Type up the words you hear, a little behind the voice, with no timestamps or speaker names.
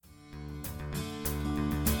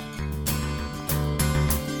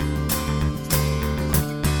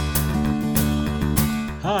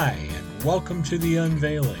Hi, and welcome to The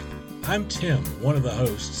Unveiling. I'm Tim, one of the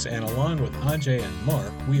hosts, and along with Ajay and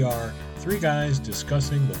Mark, we are three guys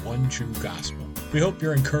discussing the one true gospel. We hope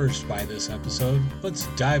you're encouraged by this episode. Let's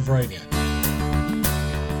dive right in.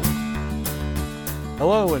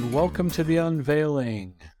 Hello, and welcome to The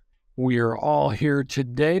Unveiling. We are all here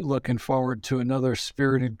today looking forward to another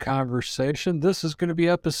spirited conversation. This is going to be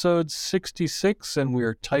episode 66, and we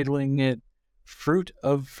are titling it Fruit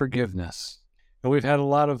of Forgiveness. And we've had a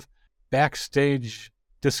lot of backstage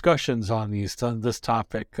discussions on this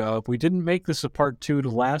topic. We didn't make this a part 2 to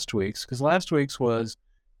last week's, because last week's was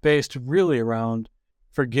based really around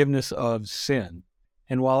forgiveness of sin.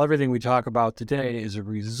 And while everything we talk about today is a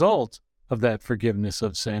result of that forgiveness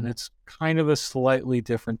of sin, it's kind of a slightly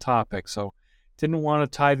different topic. So didn't want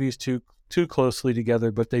to tie these two too closely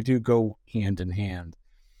together, but they do go hand in hand.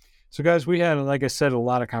 So guys, we had, like I said, a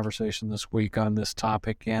lot of conversation this week on this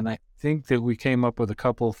topic, and I think that we came up with a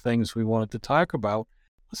couple of things we wanted to talk about.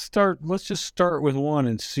 Let's just start with one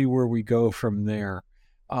and see where we go from there.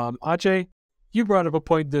 Ajay, you brought up a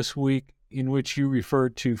point this week in which you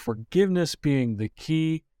referred to forgiveness being the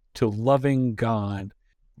key to loving God.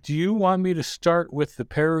 Do you want me to start with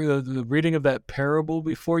the reading of that parable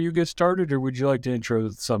before you get started, or would you like to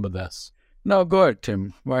intro some of this? No, go ahead,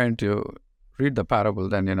 Tim. Why don't you read the parable,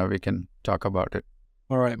 then, we can talk about it.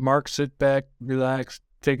 All right, Mark, sit back, relax,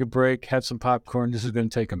 take a break, have some popcorn. This is going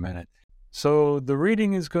to take a minute. So the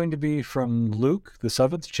reading is going to be from Luke, the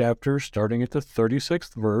 7th chapter, starting at the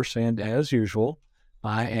 36th verse, and as usual,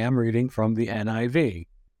 I am reading from the NIV.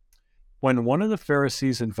 When one of the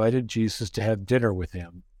Pharisees invited Jesus to have dinner with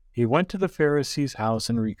him, he went to the Pharisee's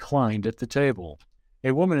house and reclined at the table.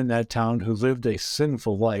 A woman in that town who lived a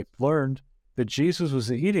sinful life learned that Jesus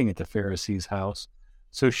was eating at the Pharisee's house,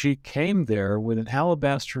 so she came there with an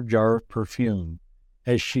alabaster jar of perfume.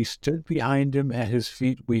 As she stood behind him at his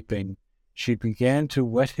feet weeping, she began to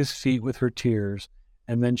wet his feet with her tears,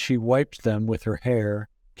 and then she wiped them with her hair,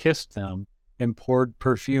 kissed them, and poured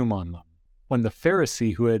perfume on them. When the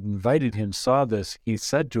Pharisee who had invited him saw this, he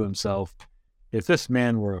said to himself, "If this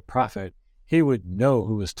man were a prophet, he would know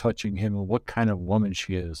who is touching him and what kind of woman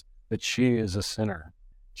she is, that she is a sinner."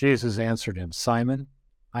 Jesus answered him, "Simon,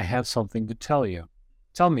 I have something to tell you."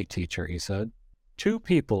 "Tell me, teacher," he said. 2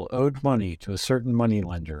 people owed money to a certain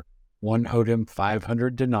moneylender. One owed him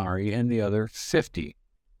 500 denarii and the other 50.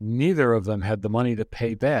 Neither of them had the money to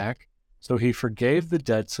pay back, so he forgave the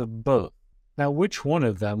debts of both. Now which one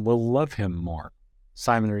of them will love him more?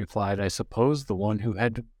 Simon replied, "I suppose the one who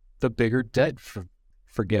had the bigger debt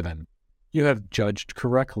forgiven." "You have judged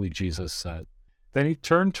correctly," Jesus said. Then he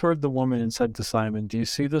turned toward the woman and said to Simon, "Do you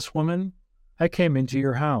see this woman? I came into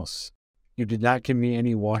your house. You did not give me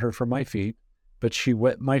any water for my feet, but she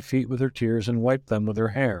wet my feet with her tears and wiped them with her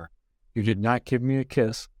hair. You did not give me a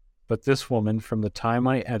kiss, but this woman, from the time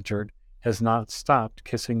I entered, has not stopped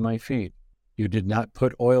kissing my feet. You did not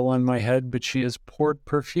put oil on my head, but she has poured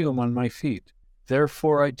perfume on my feet.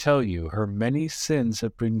 Therefore I tell you, her many sins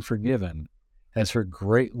have been forgiven, as her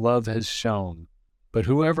great love has shown. But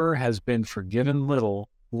whoever has been forgiven little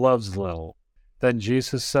loves little." Then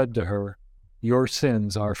Jesus said to her, "Your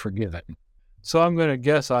sins are forgiven." So I'm going to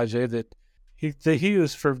guess, Ajay, that he who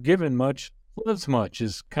is forgiven much loves much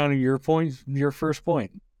is kind of your first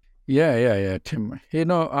point. Yeah, Tim.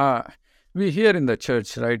 We hear in the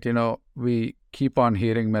church, right, we keep on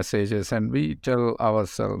hearing messages and we tell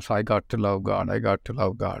ourselves, I got to love God, I got to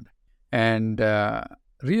love God. And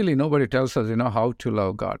really nobody tells us, how to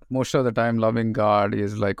love God. Most of the time loving God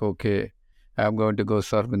is like, okay, I'm going to go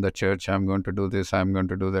serve in the church, I'm going to do this, I'm going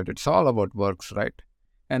to do that. It's all about works, right?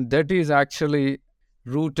 And that is actually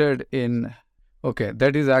rooted in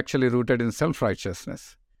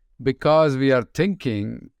self-righteousness. Because we are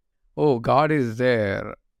thinking, oh, God is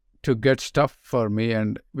there to get stuff for me,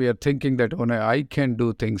 and we are thinking that only I can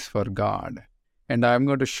do things for God. And I'm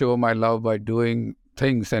going to show my love by doing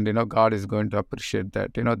things, and God is going to appreciate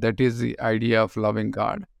that. That is the idea of loving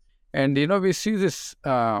God. And we see this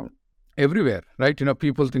everywhere, right?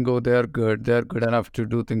 People think, oh, they're good enough to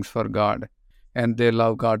do things for God, and they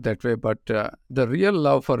love God that way. But the real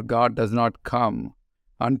love for God does not come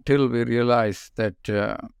until we realize that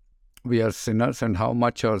we are sinners and how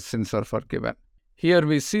much our sins are forgiven. Here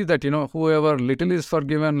we see that whoever little is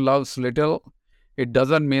forgiven loves little. It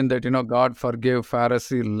doesn't mean that God forgave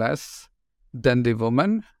Pharisee less than the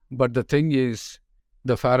woman, but the thing is,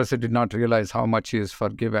 the Pharisee did not realize how much he is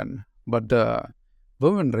forgiven, but the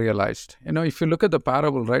woman realized. If you look at the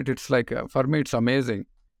parable, right, it's like, for me, it's amazing.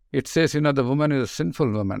 It says, the woman is a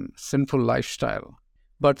sinful woman, sinful lifestyle,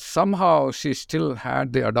 but somehow she still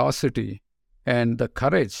had the audacity and the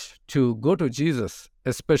courage to go to Jesus,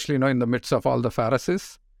 especially, in the midst of all the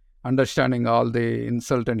Pharisees, understanding all the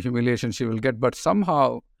insult and humiliation she will get. But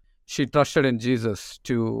somehow she trusted in Jesus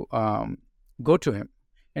to go to him.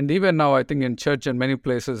 And even now, I think in church and many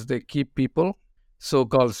places, they keep people,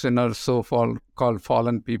 so-called sinners, so-called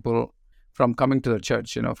fallen people, from coming to the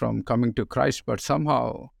church, from coming to Christ. But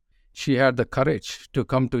somehow she had the courage to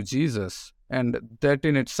come to Jesus. And that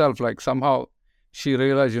in itself, somehow she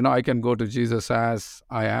realized, I can go to Jesus as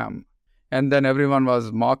I am. And then everyone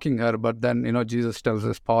was mocking her. But then, Jesus tells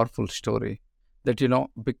this powerful story that,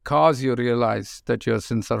 because you realize that your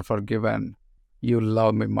sins are forgiven, you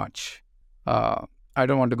love me much. I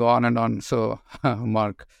don't want to go on and on. So,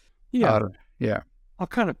 Mark. Yeah. Yeah. I'll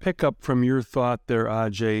kind of pick up from your thought there,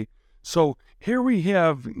 Ajay. So here we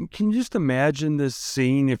have, can you just imagine this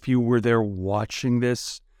scene if you were there watching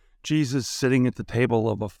this? Jesus sitting at the table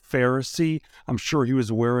of a Pharisee. I'm sure he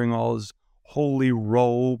was wearing all his holy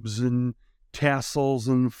robes and tassels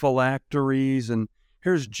and phylacteries. And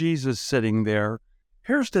here's Jesus sitting there.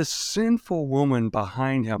 Here's this sinful woman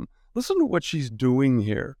behind him. Listen to what she's doing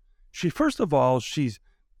here. First of all, she's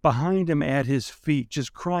behind him at his feet,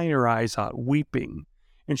 just crying her eyes out, weeping.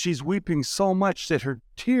 And she's weeping so much that her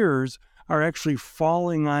tears are actually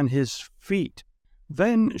falling on his feet.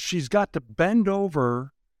 Then she's got to bend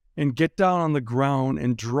over and get down on the ground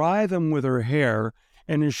and dry them with her hair.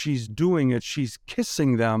 And as she's doing it, she's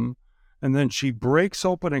kissing them. And then she breaks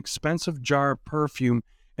open an expensive jar of perfume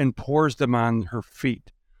and pours them on her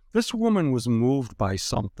feet. This woman was moved by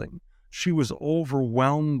something. She was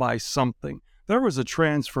overwhelmed by something. There was a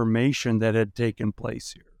transformation that had taken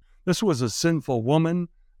place here. This was a sinful woman,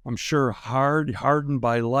 I'm sure hardened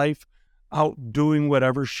by life, out doing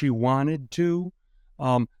whatever she wanted to.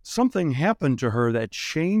 Something happened to her that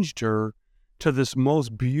changed her to this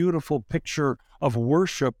most beautiful picture of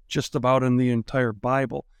worship just about in the entire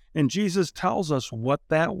Bible. And Jesus tells us what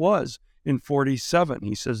that was in 47.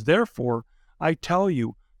 He says, "Therefore, I tell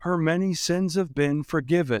you, her many sins have been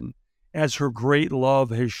forgiven, as her great love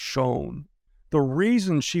has shown." The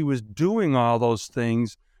reason she was doing all those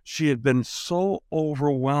things, she had been so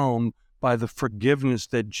overwhelmed by the forgiveness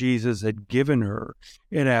that Jesus had given her.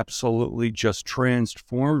 It absolutely just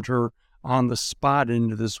transformed her on the spot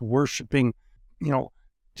into this worshiping,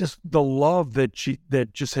 just the love that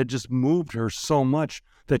had just moved her so much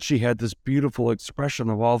that she had this beautiful expression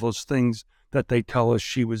of all those things that they tell us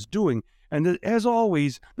she was doing. And as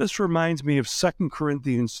always, this reminds me of 2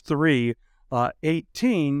 Corinthians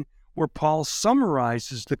 3:18, where Paul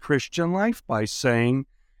summarizes the Christian life by saying,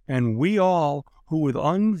 "And we all who with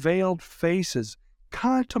unveiled faces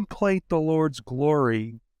contemplate the Lord's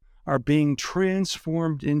glory are being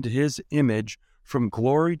transformed into his image from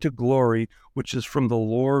glory to glory, which is from the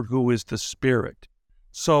Lord who is the Spirit."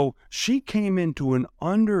 So she came into an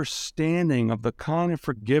understanding of the kind of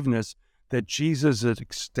forgiveness that Jesus had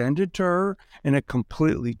extended to her, and it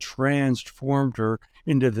completely transformed her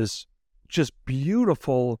into this just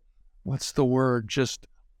beautiful, just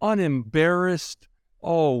unembarrassed,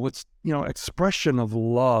 expression of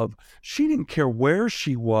love. She didn't care where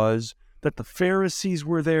she was, that the Pharisees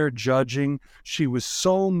were there judging. She was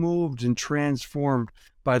so moved and transformed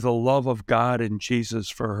by the love of God and Jesus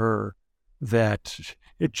for her that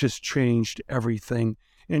it just changed everything.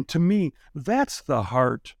 And to me, that's the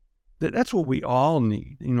heart. That's what we all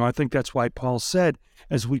need. I think that's why Paul said,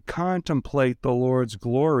 as we contemplate the Lord's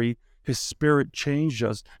glory, his Spirit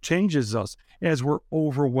changes us as we're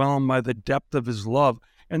overwhelmed by the depth of his love.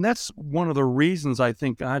 And that's one of the reasons I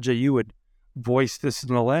think, Ajay, you had voiced this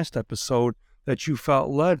in the last episode, that you felt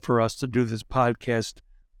led for us to do this podcast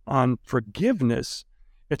on forgiveness.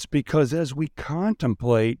 It's because as we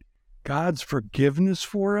contemplate God's forgiveness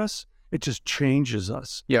for us, it just changes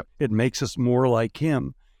us. Yep. It makes us more like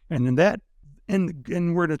him. And in that, and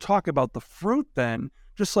we're going to talk about the fruit then,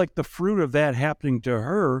 just like the fruit of that happening to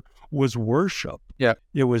her was worship. Yeah.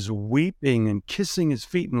 It was weeping and kissing his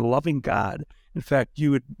feet and loving God. In fact,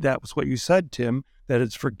 that was what you said, Tim, that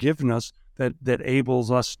it's forgiveness that enables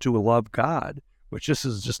us to love God, which this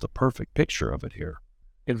is just a perfect picture of it here.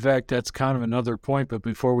 In fact, that's kind of another point, but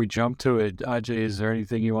before we jump to it, Ajay, is there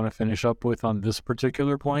anything you want to finish up with on this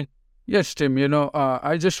particular point? Yes, Tim,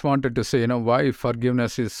 I just wanted to say, why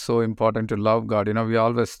forgiveness is so important to love God. We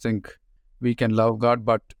always think we can love God,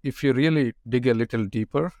 but if you really dig a little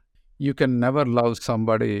deeper, you can never love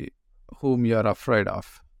somebody whom you're afraid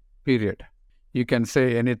of, period. You can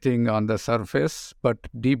say anything on the surface, but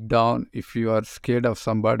deep down, if you are scared of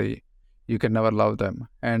somebody, you can never love them.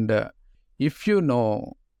 And if you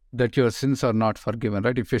know that your sins are not forgiven,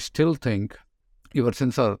 right? If you still think your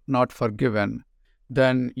sins are not forgiven,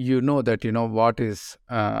 then you know that what is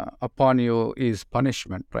upon you is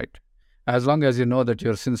punishment, right? As long as you know that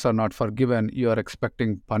your sins are not forgiven, you are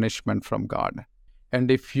expecting punishment from God. And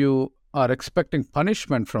if you are expecting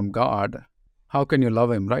punishment from God, how can you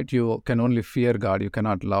love him, right? You can only fear God, you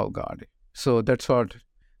cannot love God. So that's what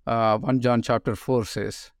 1 John chapter 4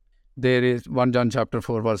 says. 1 John chapter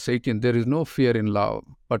 4 verse 18, there is no fear in love,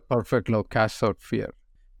 but perfect love casts out fear,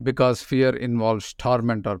 because fear involves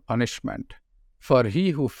torment or punishment. For he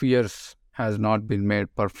who fears has not been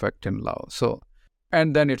made perfect in love. So,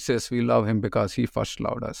 and then it says we love him because he first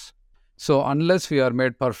loved us. So unless we are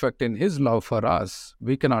made perfect in his love for us,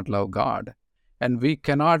 we cannot love God. And we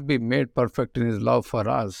cannot be made perfect in his love for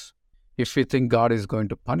us if we think God is going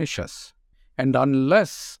to punish us. And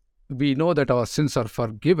unless we know that our sins are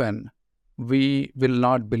forgiven, we will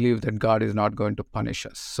not believe that God is not going to punish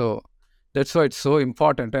us. So that's why it's so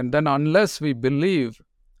important. And then unless we believe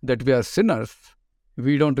that we are sinners,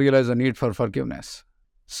 we don't realize the need for forgiveness.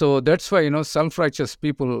 So that's why, self-righteous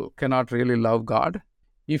people cannot really love God.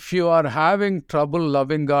 If you are having trouble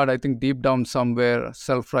loving God, I think deep down somewhere,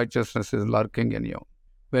 self-righteousness is lurking in you.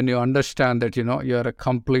 When you understand that, you are a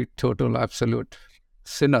complete, total, absolute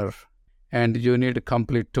sinner, and you need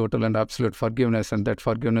complete, total, and absolute forgiveness, and that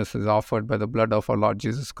forgiveness is offered by the blood of our Lord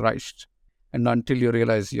Jesus Christ. And until you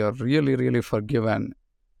realize you're really, really forgiven,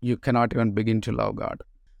 you cannot even begin to love God.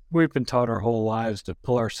 We've been taught our whole lives to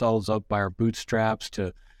pull ourselves up by our bootstraps,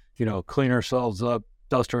 to, clean ourselves up,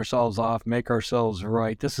 dust ourselves off, make ourselves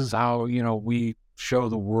right. This is how, we show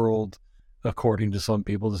the world, according to some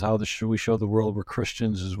people, this is how we show the world we're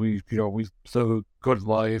Christians, is we live a good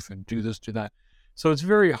life and do this, do that. So it's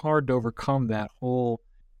very hard to overcome that whole,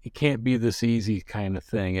 it can't be this easy kind of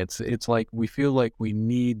thing. It's like we feel like we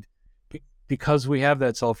need, because we have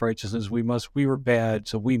that self-righteousness, we were bad,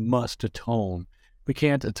 so we must atone. We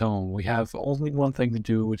can't atone. We have only one thing to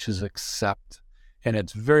do, which is accept. And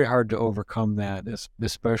it's very hard to overcome that,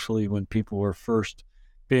 especially when people are first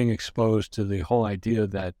being exposed to the whole idea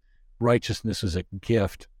that righteousness is a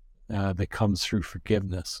gift that comes through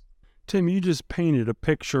forgiveness. Tim, you just painted a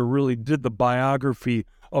picture, really did the biography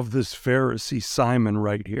of this Pharisee Simon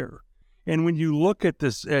right here. And when you look at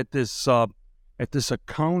this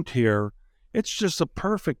account here, it's just a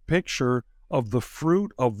perfect picture of the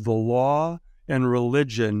fruit of the law and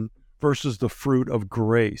religion versus the fruit of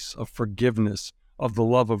grace, of forgiveness, of the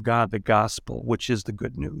love of God, the gospel, which is the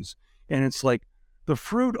good news. And it's like the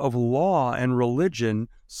fruit of law and religion,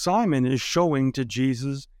 Simon is showing to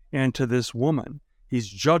Jesus and to this woman. He's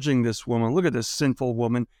judging this woman. Look at this sinful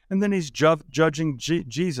woman. And then he's judging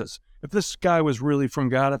Jesus. If this guy was really from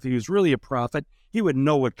God, if he was really a prophet, he would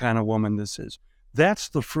know what kind of woman this is. That's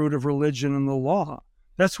the fruit of religion and the law.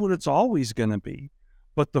 That's what it's always going to be.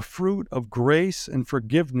 But the fruit of grace and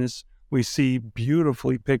forgiveness, we see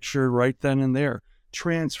beautifully pictured right then and there.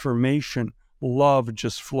 Transformation, love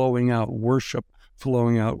just flowing out, worship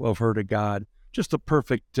flowing out of her to God. Just a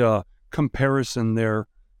perfect comparison there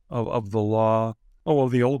of the law.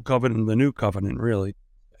 Of the old covenant and the new covenant, really.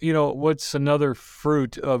 What's another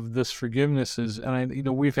fruit of this forgiveness is, and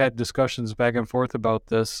we've had discussions back and forth about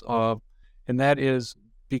this, and that is,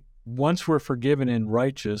 once we're forgiven and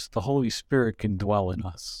righteous, the Holy Spirit can dwell in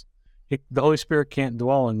us. The Holy Spirit can't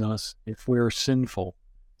dwell in us if we're sinful.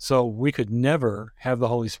 So we could never have the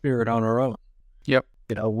Holy Spirit on our own. Yep.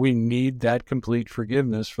 We need that complete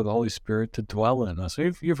forgiveness for the Holy Spirit to dwell in us.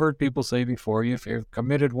 You've heard people say before, if you've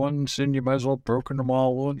committed one sin, you might as well have broken them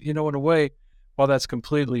all. Well, in a way, while that's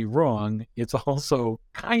completely wrong, it's also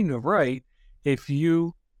kind of right. If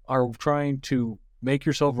you are trying to make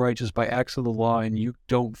yourself righteous by acts of the law and you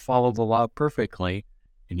don't follow the law perfectly,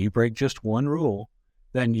 and you break just one rule,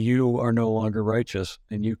 then you are no longer righteous,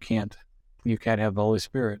 and you can't have the Holy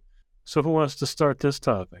Spirit. So who wants to start this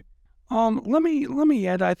topic? Let me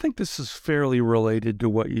add, I think this is fairly related to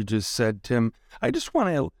what you just said, Tim. I just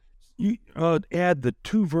want to add the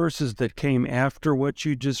two verses that came after what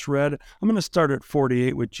you just read. I'm going to start at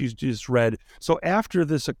 48, which you just read. So after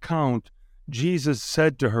this account, Jesus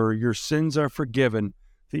said to her, "Your sins are forgiven."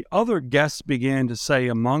 The other guests began to say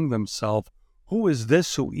among themselves, "Who is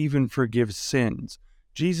this who even forgives sins?"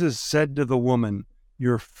 Jesus said to the woman,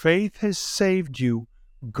 "Your faith has saved you.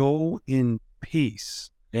 Go in peace."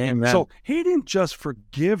 Amen. So he didn't just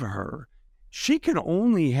forgive her. She can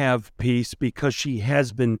only have peace because she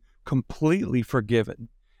has been completely forgiven.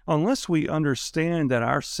 Unless we understand that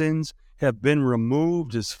our sins have been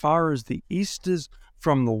removed as far as the east is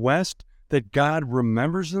from the west, that God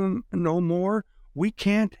remembers them no more, we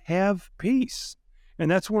can't have peace. And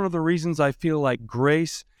that's one of the reasons I feel like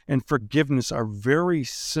grace and forgiveness are very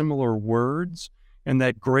similar words. and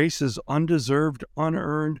that grace is undeserved,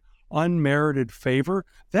 unearned, unmerited favor.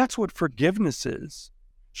 That's what forgiveness is.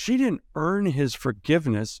 She didn't earn his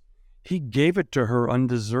forgiveness. He gave it to her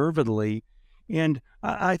undeservedly. And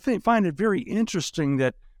I find it very interesting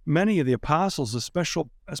that many of the apostles,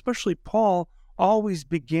 especially Paul, always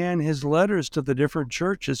began his letters to the different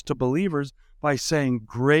churches, to believers, by saying,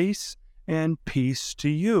 grace and peace to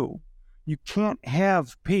you. You can't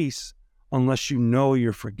have peace unless you know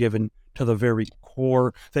you're forgiven to the very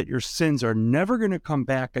core, that your sins are never going to come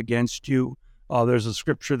back against you. There's a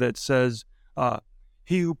scripture that says,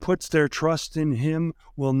 he who puts their trust in him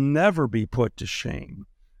will never be put to shame.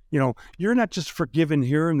 You're not just forgiven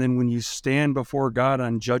here, and then when you stand before God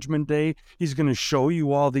on Judgment Day, he's going to show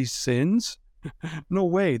you all these sins. No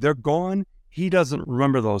way. They're gone. He doesn't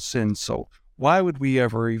remember those sins. So why would we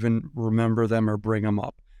ever even remember them or bring them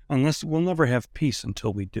up? Unless we'll never have peace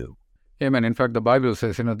until we do. Amen. In fact, the Bible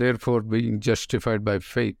says, therefore, being justified by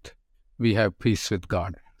faith, we have peace with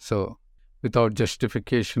God. So without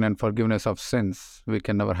justification and forgiveness of sins, we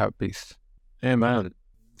can never have peace. Amen.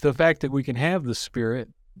 The fact that we can have the Spirit,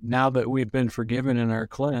 now that we've been forgiven and are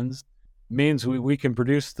cleansed, means we can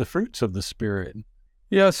produce the fruits of the Spirit.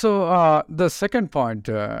 Yeah, so the second point,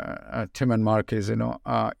 Tim and Mark, is, in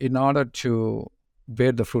order to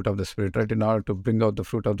bear the fruit of the Spirit, right, in order to bring out the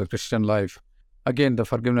fruit of the Christian life, again, the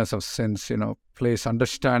forgiveness of sins, plays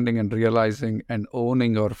understanding and realizing and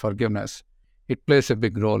owning our forgiveness. It plays a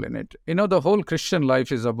big role in it. The whole Christian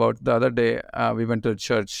life is about, the other day, we went to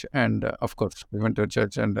church, and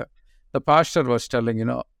the pastor was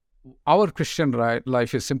telling, our Christian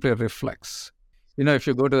life is simply a reflex. If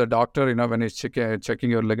you go to the doctor, when he's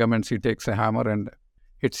checking your ligaments, he takes a hammer and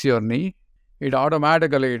hits your knee. It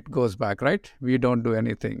automatically goes back, right? We don't do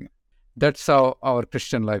anything. That's how our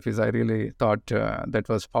Christian life is. I really thought that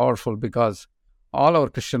was powerful, because all our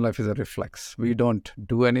Christian life is a reflex. We don't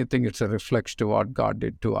do anything. It's a reflex to what God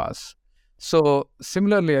did to us. So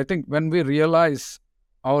similarly, I think when we realize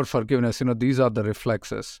our forgiveness, these are the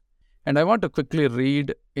reflexes. And I want to quickly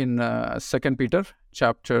read in 2 Peter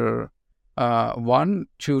chapter 1,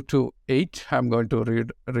 2 to 8. I'm going to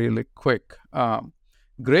read really quick.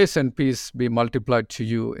 Grace and peace be multiplied to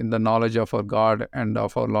you in the knowledge of our God and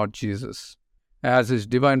of our Lord Jesus, as his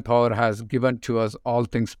divine power has given to us all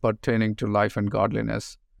things pertaining to life and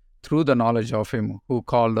godliness, through the knowledge of him who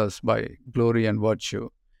called us by glory and virtue,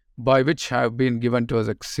 by which have been given to us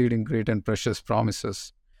exceeding great and precious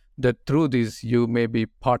promises, that through these you may be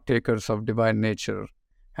partakers of divine nature,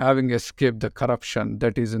 having escaped the corruption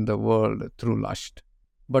that is in the world through lust.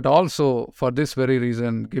 But also, for this very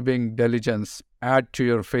reason, giving diligence, add to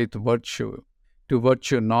your faith virtue, to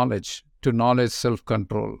virtue knowledge, to knowledge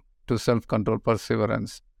self-control, to self-control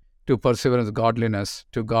perseverance, to perseverance godliness,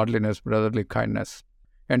 to godliness brotherly kindness,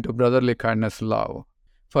 and to brotherly kindness love.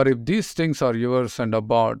 For if these things are yours and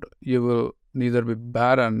abound, you will neither be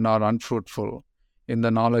barren nor unfruitful in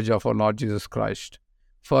the knowledge of our Lord Jesus Christ.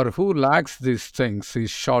 For who lacks these things is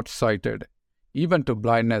short-sighted, even to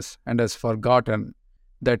blindness, and has forgotten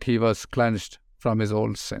that he was cleansed from his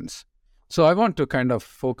old sins. So I want to kind of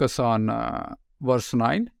focus on verse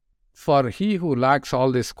 9. For he who lacks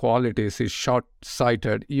all these qualities is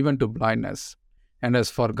short-sighted, even to blindness, and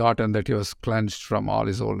has forgotten that he was cleansed from all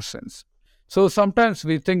his old sins. So sometimes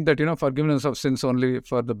we think that, forgiveness of sins only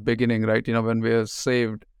for the beginning, right? When we are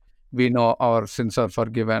saved, we know our sins are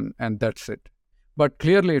forgiven, and that's it. But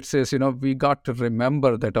clearly it says, we got to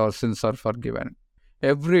remember that our sins are forgiven.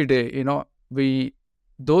 Every day,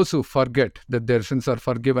 those who forget that their sins are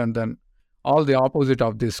forgiven, then all the opposite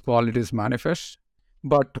of these qualities manifest.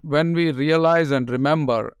 But when we realize and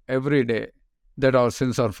remember every day that our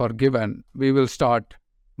sins are forgiven, we will start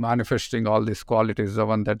manifesting all these qualities, the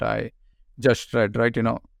one that I just read, right?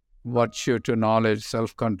 Virtue to knowledge,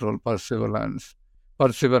 self-control, perseverance,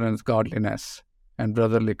 godliness, and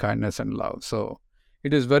brotherly kindness and love. So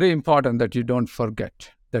it is very important that you don't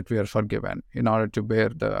forget that we are forgiven in order to bear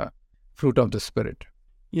the fruit of the Spirit.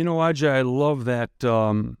 Ajay, I love that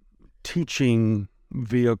teaching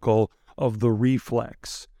vehicle of the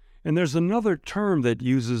reflex. And there's another term that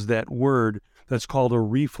uses that word that's called a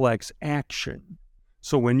reflex action.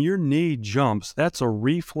 So when your knee jumps, that's a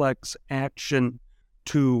reflex action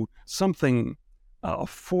to something,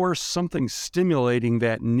 force, something stimulating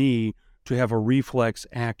that knee to have a reflex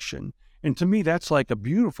action. And to me, that's like a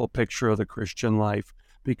beautiful picture of the Christian life,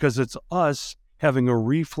 because it's us having a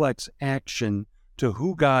reflex action to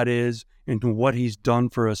who God is and to what he's done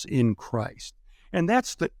for us in Christ. And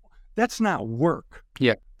that's not work.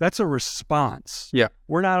 Yeah. That's a response. Yeah.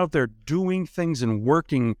 We're not out there doing things and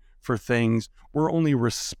working for things. We're only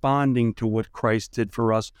responding to what Christ did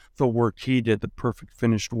for us, the work he did, the perfect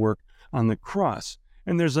finished work on the cross.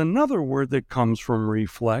 And there's another word that comes from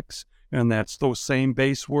reflex, and that's the same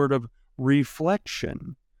base word of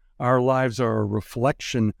reflection. Our lives are a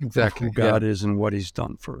reflection Exactly. of who God is and what he's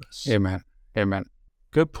done for us. Amen. Amen.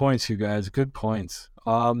 Good points, you guys. Good points.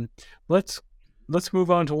 Let's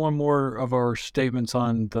move on to one more of our statements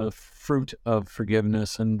on the fruit of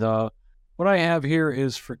forgiveness. And what I have here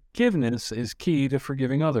is forgiveness is key to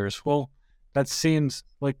forgiving others. Well, that seems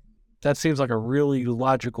like a really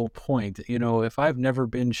logical point. You know, if I've never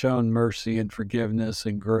been shown mercy and forgiveness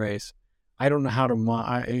and grace, I don't know how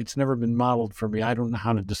to. It's never been modeled for me. I don't know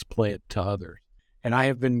how to display it to others. And I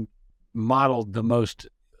have been modeled the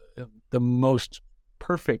most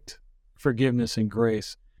perfect forgiveness and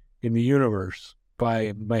grace in the universe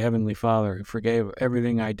by my Heavenly Father, who forgave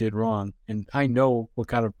everything I did wrong. And I know what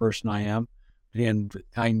kind of person I am, and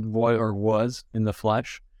I was in the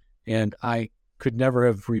flesh, and I could never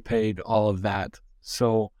have repaid all of that.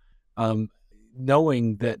 So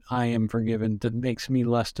knowing that I am forgiven, that makes me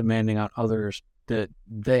less demanding on others that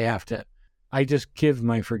they have to. I just give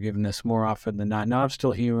my forgiveness more often than not. Now, I'm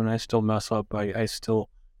still human. I still mess up. I still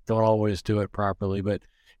don't always do it properly, but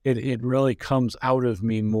it really comes out of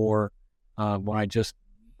me more when I just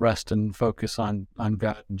rest and focus on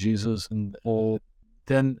God and Jesus, and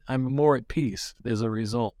then I'm more at peace as a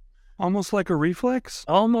result. Almost like a reflex?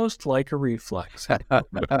 Almost like a reflex.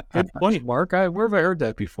 Good point, Mark. Where have I heard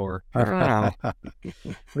that before? Wow.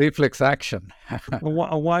 Reflex action.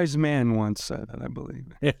 A wise man once said that, I believe.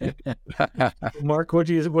 Mark,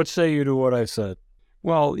 what say you to what I said?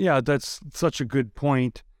 Well, yeah, that's such a good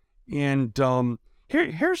point. And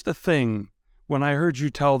here's the thing. When I heard you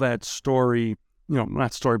tell that story,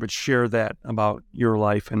 not story, but share that about your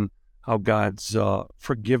life and how God's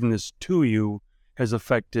forgiveness to you has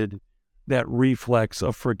affected that reflex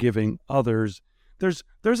of forgiving others. There's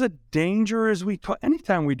a danger as we talk.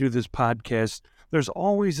 Anytime we do this podcast, there's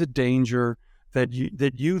always a danger that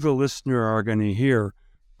you, the listener, are going to hear,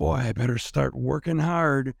 boy, I better start working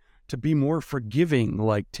hard to be more forgiving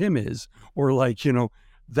like Tim is, or like,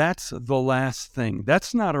 that's the last thing.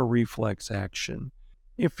 That's not a reflex action.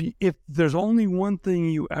 If there's only one thing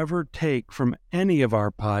you ever take from any of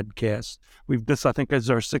our podcasts, this I think is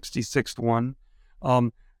our 66th one.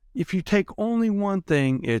 If you take only one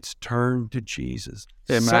thing, it's turn to Jesus.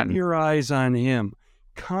 Amen. Set your eyes on him.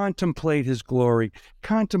 Contemplate his glory.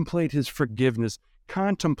 Contemplate his forgiveness.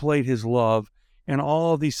 Contemplate his love. And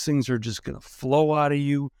all these things are just going to flow out of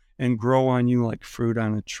you and grow on you like fruit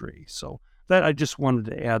on a tree. So that I just wanted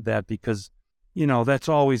to add that because, that's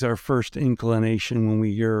always our first inclination when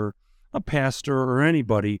we hear a pastor or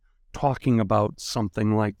anybody talking about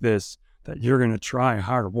something like this, that you're going to try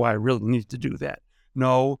harder. Boy, I really need to do that.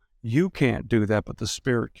 No, you can't do that, but the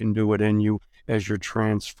Spirit can do it in you as you're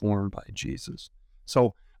transformed by Jesus.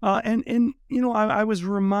 So, I was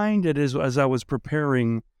reminded as I was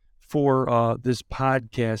preparing for this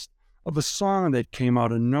podcast of a song that came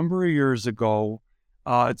out a number of years ago.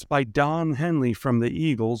 It's by Don Henley from the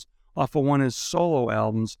Eagles, off of one of his solo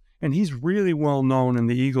albums, and he's really well known in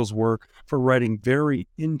the Eagles' work for writing very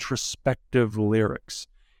introspective lyrics.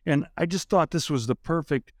 And I just thought this was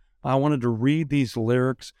I wanted to read these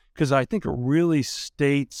lyrics because I think it really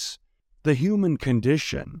states the human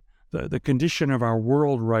condition, the condition of our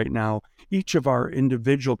world right now, each of our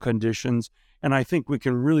individual conditions, and I think we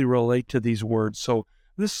can really relate to these words. So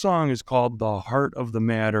this song is called The Heart of the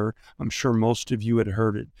Matter. I'm sure most of you had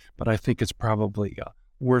heard it, but I think it's probably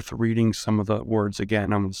worth reading some of the words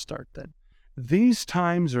again. I'm going to start then. These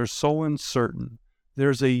times are so uncertain.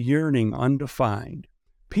 There's a yearning undefined.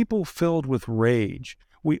 People filled with rage.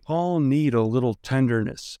 We all need a little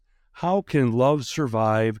tenderness. How can love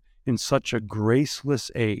survive in such a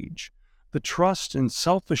graceless age? The trust and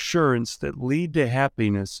self-assurance that lead to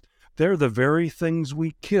happiness, they're the very things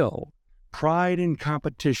we kill. Pride and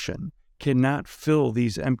competition cannot fill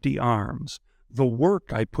these empty arms. The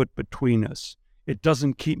work I put between us, it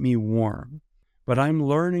doesn't keep me warm. But I'm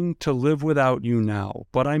learning to live without you now,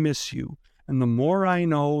 but I miss you. And the more I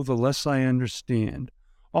know, the less I understand.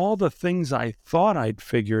 All the things I thought I'd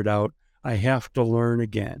figured out, I have to learn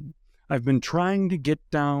again. I've been trying to get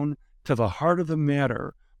down to the heart of the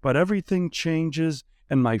matter, but everything changes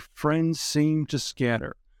and my friends seem to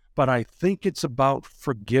scatter. But I think it's about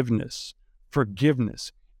forgiveness.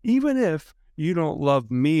 Forgiveness, even if you don't love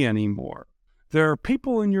me anymore. There are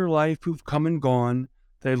people in your life who've come and gone.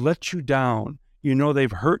 They let you down.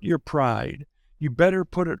 They've hurt your pride. You better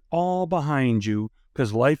put it all behind you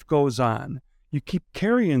because life goes on. You keep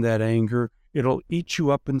carrying that anger, it'll eat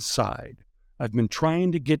you up inside. I've been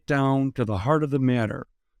trying to get down to the heart of the matter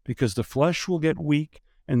because the flesh will get weak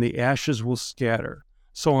and the ashes will scatter.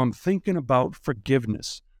 So I'm thinking about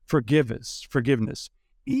forgiveness,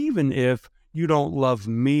 even if you don't love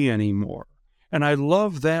me anymore. And I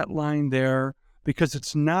love that line there because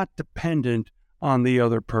it's not dependent on the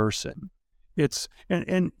other person.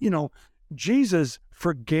 And Jesus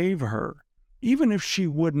forgave her, even if she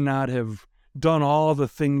would not have done all the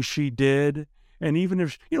things she did. And even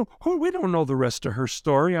if, we don't know the rest of her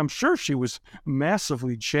story. I'm sure she was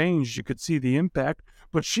massively changed. You could see the impact,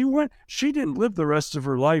 but she didn't live the rest of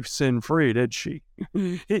her life sin-free, did she?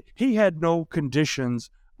 He had no conditions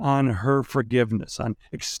on her forgiveness, on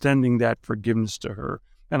extending that forgiveness to her.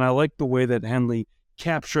 And I like the way that Henley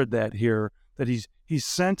captured that here, that he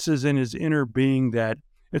senses in his inner being that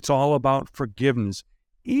it's all about forgiveness,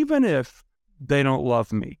 even if they don't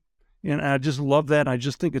love me. And I just love that. I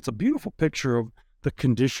just think it's a beautiful picture of the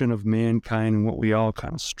condition of mankind and what we all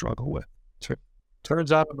kind of struggle with.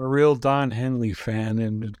 Turns out I'm a real Don Henley fan,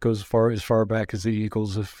 and it goes as far back as the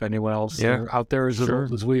Eagles, if anyone else out there is as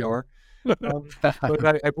old as we are. But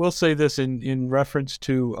I will say this in reference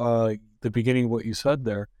to the beginning of what you said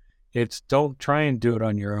there. It's don't try and do it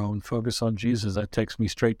on your own. Focus on Jesus. That takes me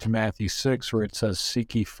straight to Matthew 6, where it says,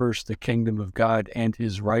 "Seek ye first the kingdom of God and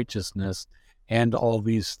his righteousness, and all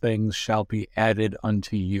these things shall be added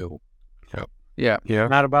unto you." Yeah. It's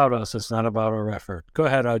not about us. It's not about our effort. Go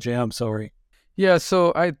ahead, Ajay. I'm sorry. Yeah,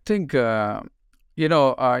 so I think,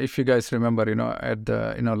 if you guys remember, at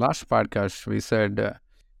the last podcast, we said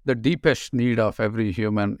the deepest need of every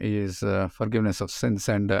human is forgiveness of sins,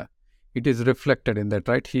 and it is reflected in that,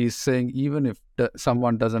 right? He is saying, even if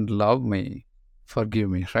someone doesn't love me, forgive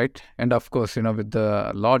me, right? And of course, with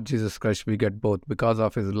the Lord Jesus Christ, we get both. Because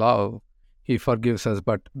of his love, he forgives us.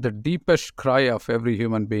 But the deepest cry of every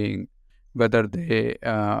human being, whether they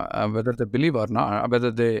believe or not,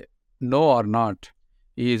 whether they know or not,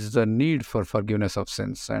 is the need for forgiveness of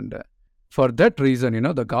sins. And for that reason,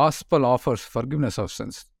 the gospel offers forgiveness of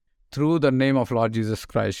sins. Through the name of Lord Jesus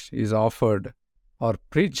Christ is offered or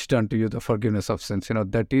preached unto you the forgiveness of sins.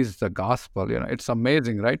 That is the gospel. It's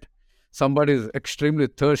amazing, right? Somebody is extremely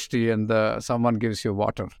thirsty and someone gives you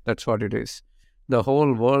water. That's what it is. The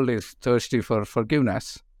whole world is thirsty for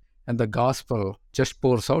forgiveness, and the gospel just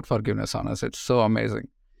pours out forgiveness on us. It's so amazing.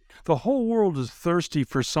 The whole world is thirsty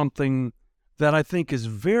for something that I think is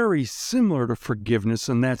very similar to forgiveness,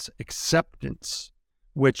 and that's acceptance,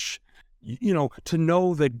 which, to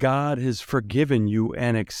know that God has forgiven you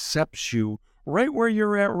and accepts you right where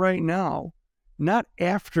you're at right now, not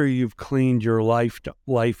after you've cleaned your life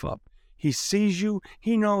up. He sees you.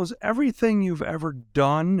 He knows everything you've ever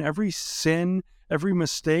done, every sin, every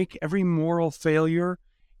mistake, every moral failure.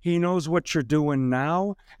 He knows what you're doing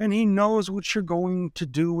now, and he knows what you're going to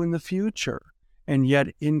do in the future. And yet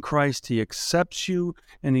in Christ, he accepts you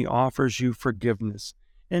and he offers you forgiveness.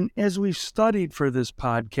 And as we've studied for this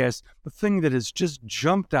podcast, the thing that has just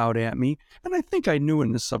jumped out at me, and I think I knew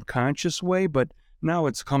in the subconscious way, but now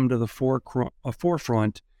it's come to the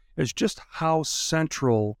forefront, is just how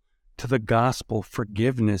central to the gospel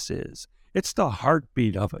forgiveness is. It's the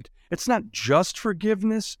heartbeat of it. It's not just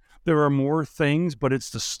forgiveness. There are more things, but it's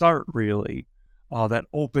the start, really, that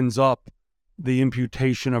opens up the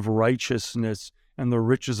imputation of righteousness and the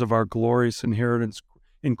riches of our glorious inheritance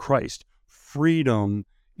in Christ, freedom,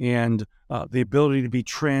 and the ability to be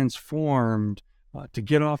transformed, to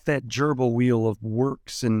get off that gerbil wheel of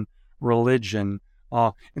works and religion.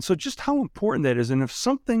 And so just how important that is. And if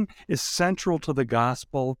something is central to the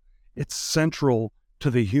gospel, it's central to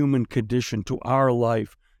the human condition, to our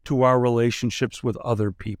life, to our relationships with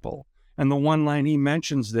other people. And the one line he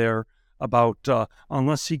mentions there about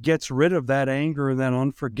unless he gets rid of that anger and that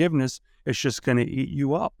unforgiveness, it's just going to eat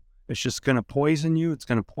you up. It's just going to poison you. It's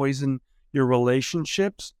going to poison your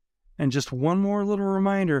relationships. And just one more little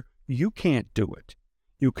reminder, you can't do it.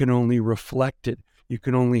 You can only reflect it. You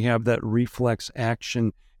can only have that reflex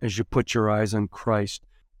action as you put your eyes on Christ.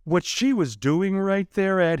 What she was doing right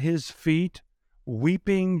there at his feet,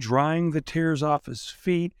 weeping, drying the tears off his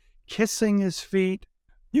feet, kissing his feet,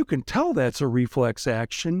 you can tell that's a reflex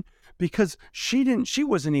action because she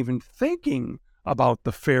wasn't even thinking about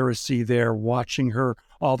the Pharisee there watching her,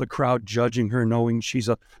 all the crowd judging her, knowing she's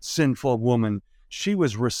a sinful woman. She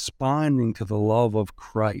was responding to the love of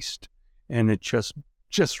Christ, and it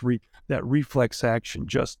that reflex action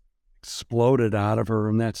just exploded out of her,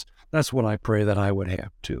 and that's what I pray that I would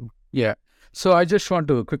have too. Yeah. So I just want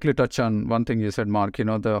to quickly touch on one thing you said, Mark.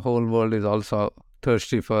 The whole world is also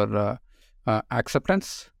thirsty for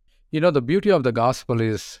acceptance. The beauty of the gospel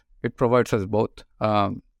is it provides us both.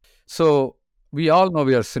 So we all know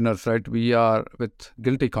we are sinners, right? We are with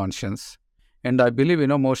guilty conscience. And I believe,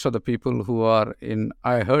 most of the people who are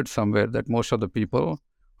I heard somewhere that most of the people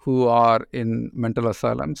who are in mental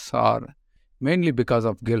asylums are mainly because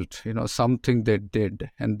of guilt, something they did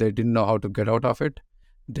and they didn't know how to get out of it.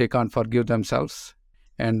 They can't forgive themselves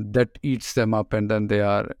and that eats them up. And then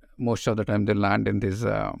most of the time they land in these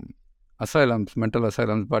asylums, mental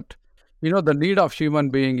asylums. But, the need of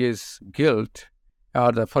human being is guilt,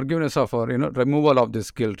 or the forgiveness of, or, removal of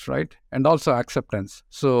this guilt, right? And also acceptance.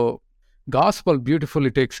 So gospel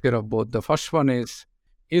beautifully takes care of both. The first one is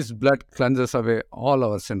his blood cleanses away all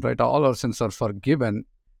our sin, right? All our sins are forgiven.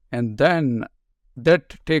 And then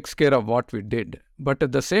that takes care of what we did. But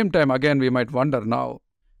at the same time, again, we might wonder now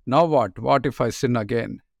what? What if I sin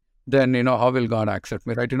again? Then, how will God accept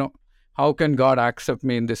me, right? How can God accept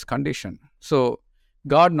me in this condition? So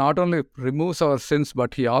God not only removes our sins,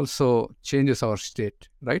 but he also changes our state,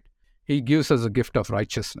 right? He gives us a gift of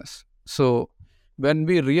righteousness. So when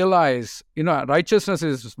we realize, righteousness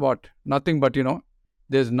is what? Nothing but,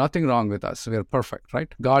 there's nothing wrong with us. We are perfect,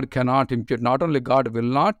 right? God cannot impute, not only God will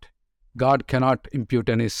not, God cannot impute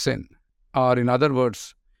any sin. Or in other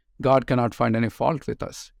words, God cannot find any fault with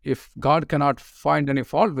us. If God cannot find any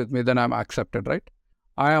fault with me, then I'm accepted, right?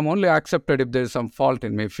 I am only accepted if there is some fault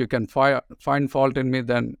in me. If you can find fault in me,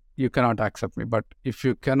 then you cannot accept me. But if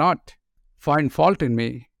you cannot find fault in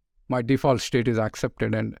me, my default state is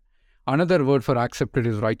accepted. And another word for accepted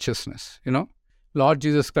is righteousness. Lord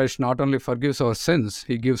Jesus Christ not only forgives our sins,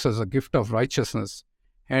 he gives us a gift of righteousness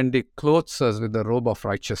and he clothes us with the robe of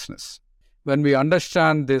righteousness. When we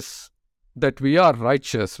understand this, that we are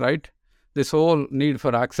righteous, right? This whole need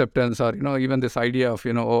for acceptance, or, even this idea of,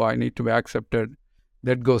 I need to be accepted,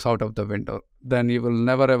 that goes out of the window. Then you will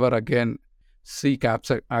never ever again seek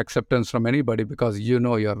acceptance from anybody because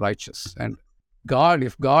you're righteous. And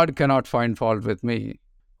if God cannot find fault with me,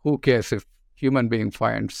 who cares if human being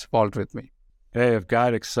finds fault with me? Hey, if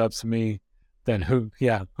God accepts me, then who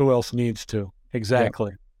else needs to?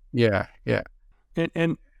 Exactly. Yeah.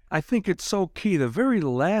 And I think it's so key. The very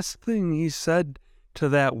last thing he said to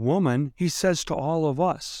that woman, he says to all of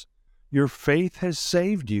us, your faith has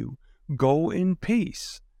saved you. Go in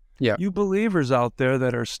peace. Yeah. You believers out there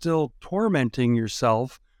that are still tormenting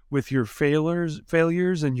yourself with your failures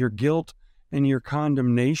and your guilt and your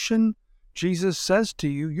condemnation, Jesus says to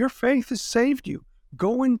you, your faith has saved you.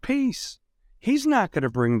 Go in peace. He's not going to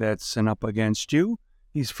bring that sin up against you.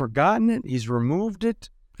 He's forgotten it. He's removed it.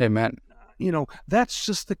 Amen. That's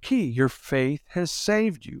just the key. Your faith has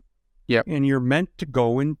saved you. Yep. And you're meant to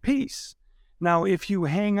go in peace. Now, if you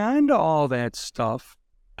hang on to all that stuff,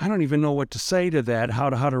 I don't even know what to say to that, how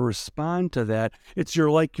to respond to that. It's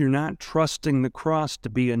you're not trusting the cross to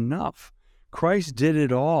be enough. Christ did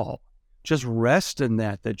it all. Just rest in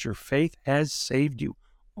that your faith has saved you.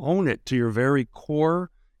 Own it to your very core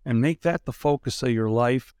and make that the focus of your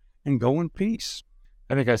life and go in peace.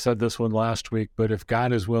 I think I said this one last week, but if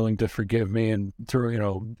God is willing to forgive me and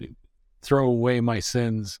throw away my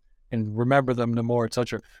sins and remember them no more,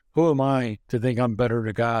 etc., who am I to think I'm better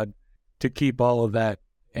to God to keep all of that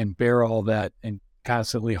and bear all that and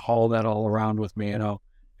constantly haul that all around with me?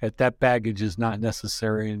 That baggage is not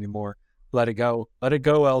necessary anymore. Let it go. Let it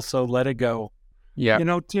go, Elsa. Let it go. Yeah.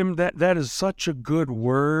 Tim, that is such a good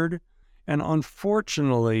word. And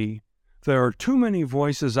unfortunately, there are too many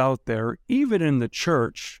voices out there, even in the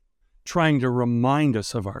church, trying to remind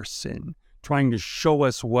us of our sin, trying to show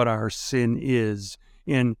us what our sin is.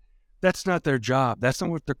 And that's not their job. That's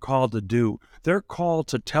not what they're called to do. They're called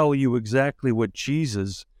to tell you exactly what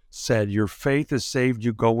Jesus said. Your faith has saved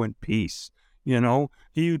you. Go in peace.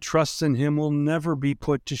 He who trusts in him will never be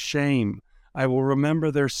put to shame. I will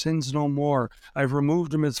remember their sins no more. I've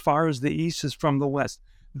removed them as far as the east is from the west.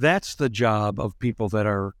 That's the job of people that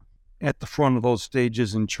are at the front of those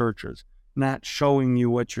stages in churches, not showing you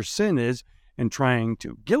what your sin is and trying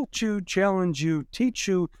to guilt you, challenge you, teach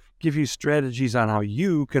you, give you strategies on how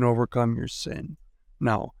you can overcome your sin.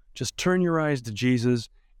 No, just turn your eyes to Jesus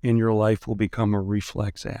and your life will become a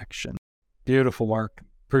reflex action. Beautiful, Mark.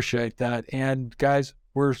 Appreciate that. And guys,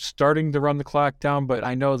 we're starting to run the clock down, but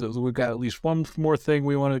I know that we've got at least one more thing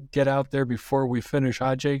we want to get out there before we finish.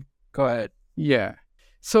 Ajay, go ahead. Yeah.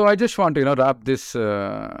 So I just want to wrap this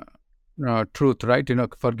truth, right?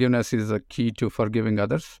 Forgiveness is a key to forgiving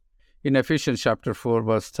others. In Ephesians chapter 4,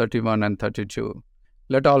 verse 31 and 32,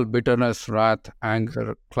 let all bitterness, wrath,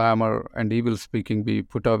 anger, clamor, and evil speaking be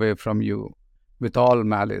put away from you with all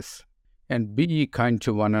malice. And be ye kind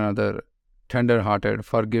to one another, tender-hearted,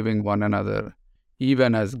 forgiving one another,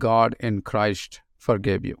 even as God in Christ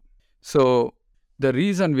forgave you. So The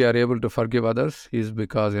reason we are able to forgive others is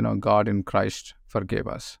because, God in Christ forgave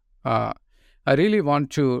us. I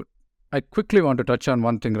quickly want to touch on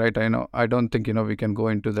one thing, right? I don't think, we can go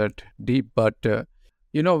into that deep, but,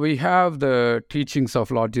 we have the teachings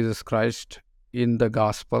of Lord Jesus Christ in the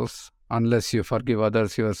Gospels. Unless you forgive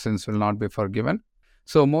others, your sins will not be forgiven.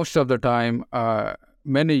 So most of the time,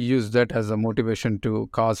 many use that as a motivation to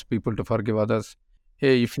cause people to forgive others.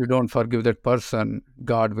 Hey, if you don't forgive that person,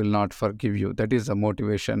 God will not forgive you. That is a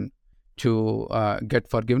motivation to get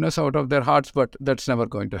forgiveness out of their hearts, but that's never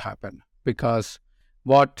going to happen, because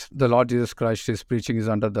what the Lord Jesus Christ is preaching is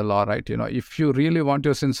under the law, right? If you really want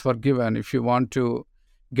your sins forgiven, if you want to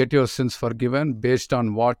get your sins forgiven based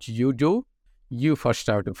on what you do, you first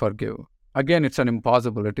have to forgive. Again, it's an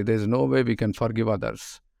impossibility. There's no way we can forgive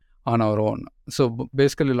others on our own. So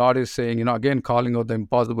basically, Lord is saying, again, calling out the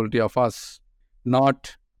impossibility of us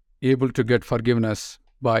not able to get forgiveness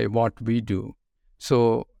by what we do.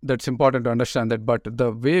 So that's important to understand that. But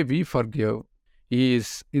the way we forgive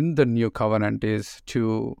is in the new covenant is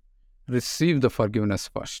to receive the forgiveness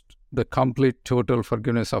first, the complete, total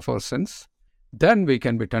forgiveness of our sins. Then we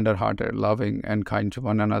can be tender-hearted, loving, and kind to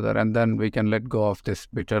one another, and then we can let go of this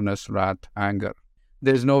bitterness, wrath, anger.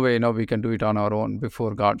 There's no way, we can do it on our own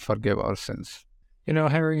before God forgive our sins.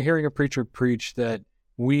 Hearing a preacher preach that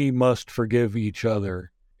we must forgive each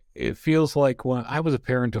other, it feels like when I was a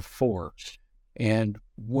parent of 4, and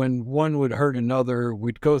when one would hurt another,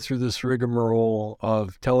 we'd go through this rigmarole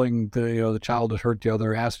of telling the child that hurt the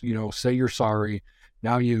other, say you're sorry,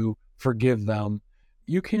 now you forgive them.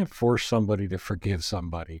 You can't force somebody to forgive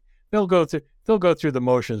somebody. They'll go through the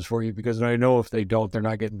motions for you, because I know if they don't, they're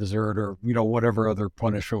not getting dessert or, whatever other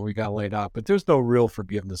punishment we got laid out. But there's no real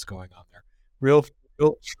forgiveness going on there. Real,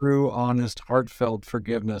 true, honest, heartfelt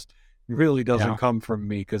forgiveness really doesn't come from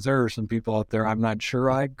me, because there are some people out there I'm not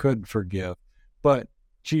sure I could forgive. But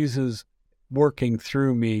Jesus working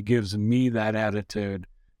through me gives me that attitude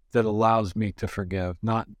that allows me to forgive,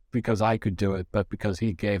 not because I could do it, but because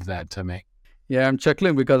he gave that to me. Yeah, I'm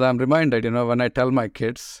chuckling because I'm reminded, when I tell my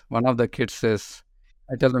kids, one of the kids says,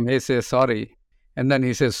 I tell them, hey, say sorry. And then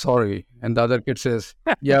he says, sorry. And the other kid says,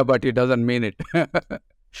 yeah, but he doesn't mean it.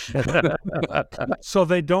 So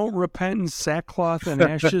they don't repent in sackcloth and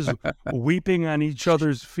ashes, weeping on each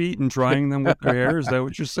other's feet and drying them with their hair? Is that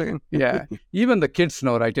what you're saying? Yeah. Even the kids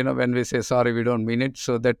know, right? When we say sorry, we don't mean it.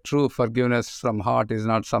 So that true forgiveness from heart is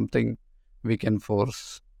not something we can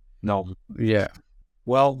force. No. Yeah.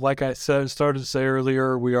 Well, like I started to say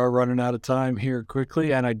earlier, we are running out of time here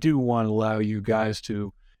quickly, and I do want to allow you guys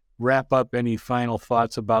to wrap up any final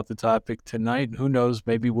thoughts about the topic tonight. Who knows,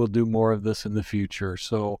 maybe we'll do more of this in the future.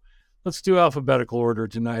 So let's do alphabetical order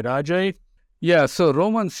tonight. Ajay? Yeah, so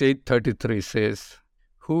Romans 8:33 says,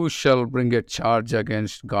 who shall bring a charge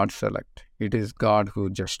against God's elect? It is God who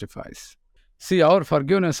justifies. See, our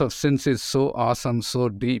forgiveness of sins is so awesome, so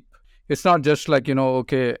deep. It's not just like,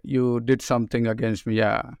 okay, you did something against me.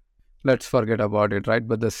 Yeah, let's forget about it, right?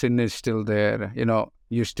 But the sin is still there.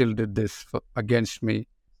 You still did this against me.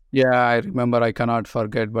 Yeah, I remember, I cannot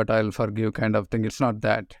forget, but I'll forgive kind of thing. It's not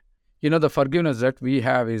that. The forgiveness that we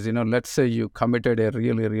have is, let's say you committed a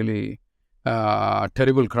really, really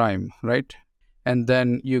terrible crime, right? And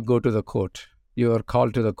then you go to the court. You are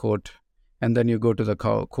called to the court. And then you go to the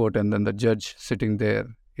court, and then the judge sitting there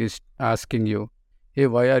is asking you, hey,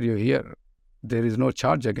 why are you here? There is no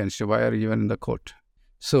charge against you. Why are you even in the court?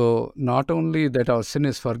 So not only that our sin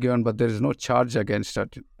is forgiven, but there is no charge against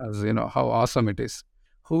it. As how awesome it is.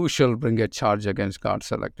 Who shall bring a charge against God's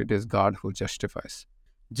elect? It is God who justifies.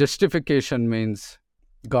 Justification means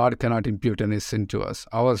God cannot impute any sin to us.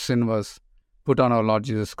 Our sin was put on our Lord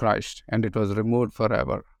Jesus Christ, and it was removed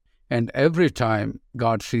forever. And every time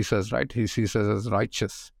God sees us, right, he sees us as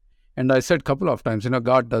righteous. And I said a couple of times, He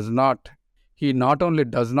not only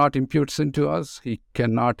does not impute sin to us, he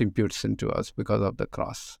cannot impute sin to us because of the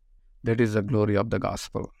cross. That is the glory of the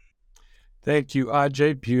gospel. Thank you,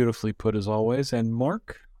 Ajay. Beautifully put as always. And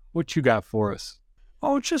Mark, what you got for us?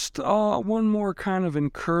 Oh, just one more kind of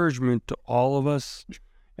encouragement to all of us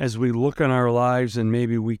as we look in our lives and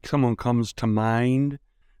maybe someone comes to mind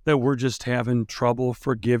that we're just having trouble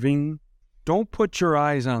forgiving. Don't put your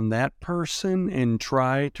eyes on that person and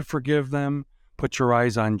try to forgive them. Put your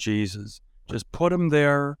eyes on Jesus. Just put him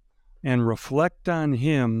there and reflect on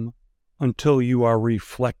him until you are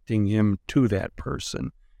reflecting him to that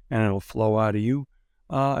person. And it'll flow out of you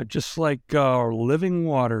just like living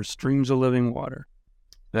water, streams of living water.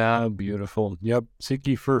 Ah, beautiful. Yep. Seek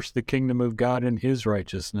ye first the kingdom of God and his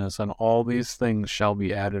righteousness, and all these things shall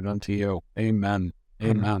be added unto you. Amen.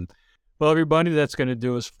 Amen. Well, everybody, that's going to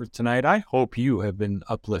do us for tonight. I hope you have been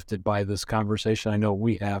uplifted by this conversation. I know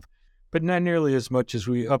we have, but not nearly as much as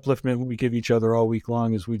upliftment we give each other all week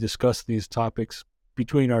long as we discuss these topics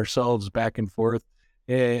between ourselves back and forth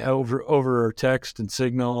over text and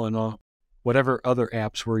Signal and whatever other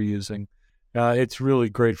apps we're using. It's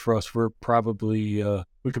really great for us. We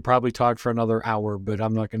could probably talk for another hour, but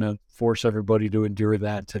I'm not going to force everybody to endure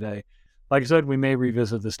that today. Like I said, we may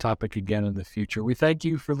revisit this topic again in the future. We thank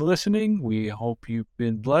you for listening. We hope you've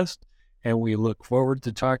been blessed, and we look forward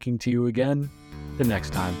to talking to you again the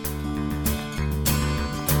next time.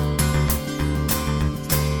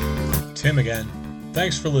 Tim again.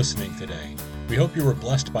 Thanks for listening today. We hope you were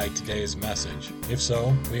blessed by today's message. If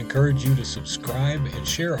so, we encourage you to subscribe and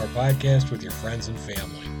share our podcast with your friends and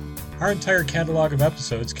family. Our entire catalog of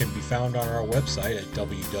episodes can be found on our website at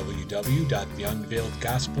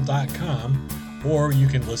www.theunveiledgospel.com, or you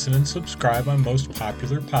can listen and subscribe on most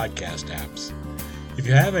popular podcast apps. If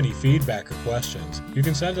you have any feedback or questions, you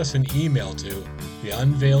can send us an email to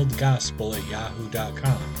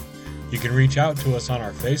theunveiledgospel@yahoo.com. You can reach out to us on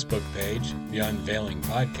our Facebook page, The Unveiling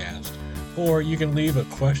Podcast, or you can leave a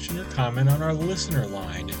question or comment on our listener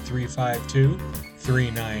line at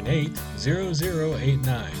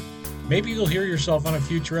 352-398-0089. Maybe you'll hear yourself on a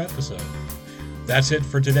future episode. That's it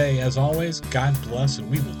for today. As always, God bless, and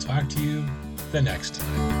we will talk to you the next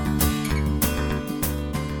time.